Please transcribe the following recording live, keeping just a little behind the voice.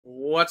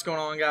What's going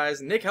on,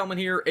 guys? Nick Hellman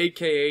here,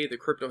 aka the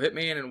Crypto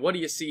Hitman, and what do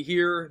you see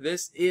here?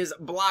 This is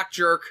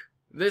BlockJerk.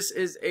 This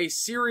is a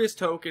serious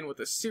token with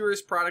a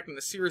serious product and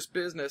a serious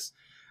business,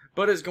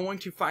 but is going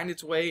to find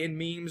its way in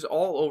memes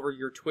all over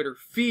your Twitter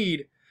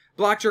feed.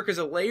 BlockJerk is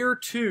a layer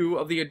 2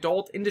 of the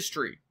adult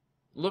industry,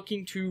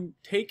 looking to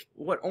take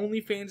what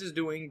OnlyFans is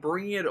doing,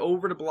 bringing it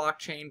over to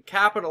blockchain,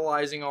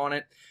 capitalizing on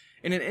it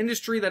in an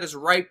industry that is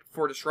ripe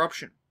for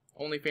disruption.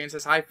 OnlyFans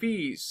has high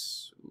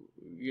fees.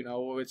 You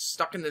know, it's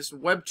stuck in this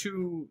Web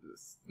 2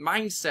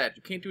 mindset.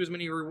 You can't do as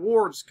many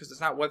rewards because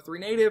it's not Web 3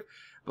 native.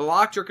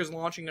 BlockJerk is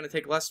launching, going to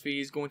take less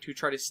fees, going to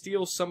try to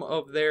steal some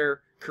of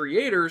their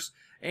creators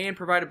and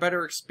provide a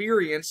better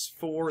experience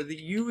for the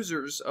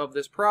users of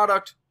this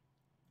product.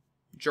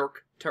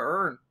 Jerk to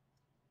earn.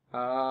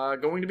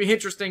 Going to be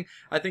interesting.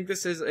 I think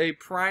this is a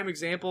prime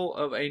example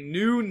of a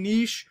new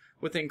niche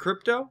within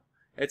crypto.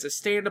 It's a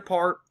stand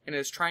apart and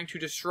is trying to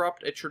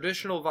disrupt a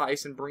traditional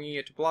vice and bringing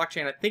it to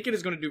blockchain. I think it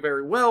is going to do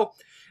very well.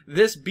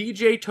 This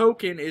BJ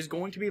token is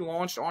going to be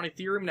launched on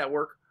Ethereum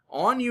network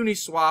on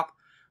Uniswap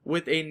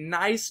with a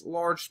nice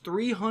large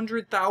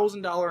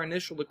 $300,000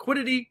 initial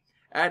liquidity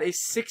at a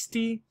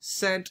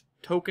 60-cent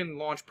token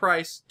launch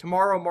price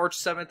tomorrow, March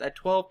 7th at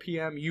 12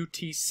 p.m.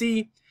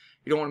 UTC.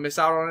 You don't want to miss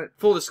out on it.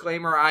 Full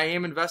disclaimer, I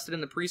am invested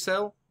in the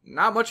pre-sale.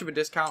 Not much of a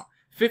discount.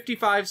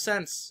 55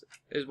 cents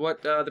is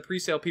what the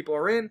pre-sale people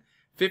are in.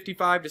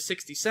 55 to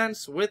 60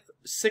 cents with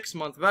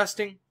 6-month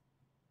vesting.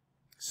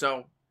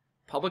 So,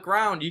 public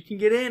round, you can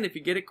get in if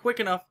you get it quick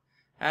enough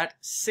at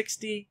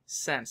 60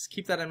 cents.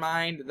 Keep that in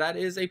mind. That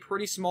is a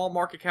pretty small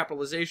market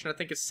capitalization. I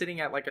think it's sitting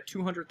at like a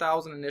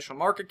 200,000 initial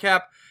market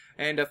cap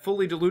and a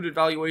fully diluted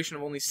valuation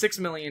of only $6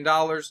 million.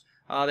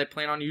 They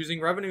plan on using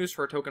revenues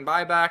for token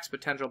buybacks,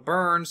 potential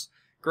burns,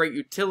 great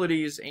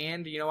utilities,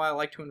 and, you know, I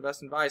like to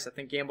invest in Vice. I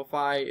think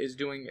GambleFi is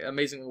doing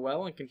amazingly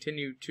well and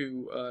continue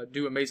to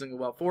do amazingly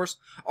well for us.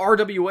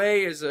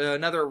 RWA is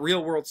another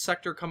real-world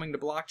sector coming to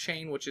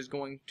blockchain, which is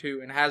going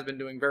to and has been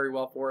doing very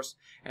well for us.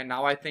 And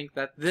now I think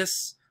that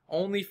this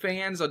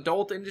OnlyFans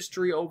adult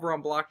industry over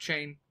on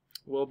blockchain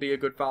will be a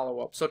good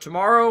follow-up. So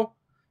tomorrow,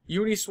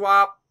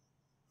 Uniswap,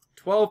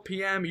 12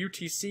 p.m.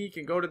 UTC. You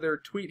can go to their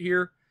tweet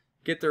here,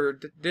 get their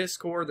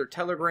Discord, their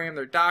Telegram,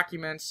 their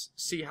documents,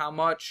 see how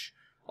much.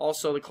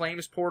 Also, the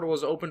claims portal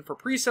is open for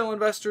pre-sale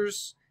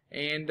investors,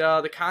 and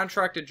the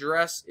contract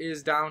address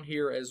is down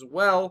here as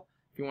well.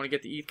 If you want to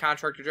get the ETH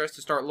contract address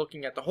to start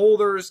looking at the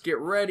holders, get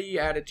ready,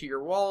 add it to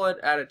your wallet,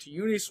 add it to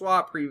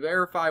Uniswap,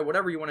 pre-verify,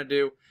 whatever you want to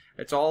do.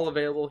 It's all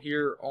available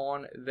here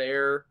on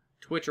their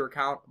Twitter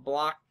account,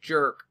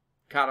 BlockJerk.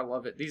 Gotta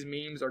love it. These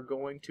memes are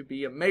going to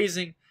be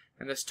amazing,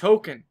 and this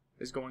token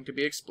is going to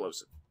be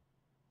explosive.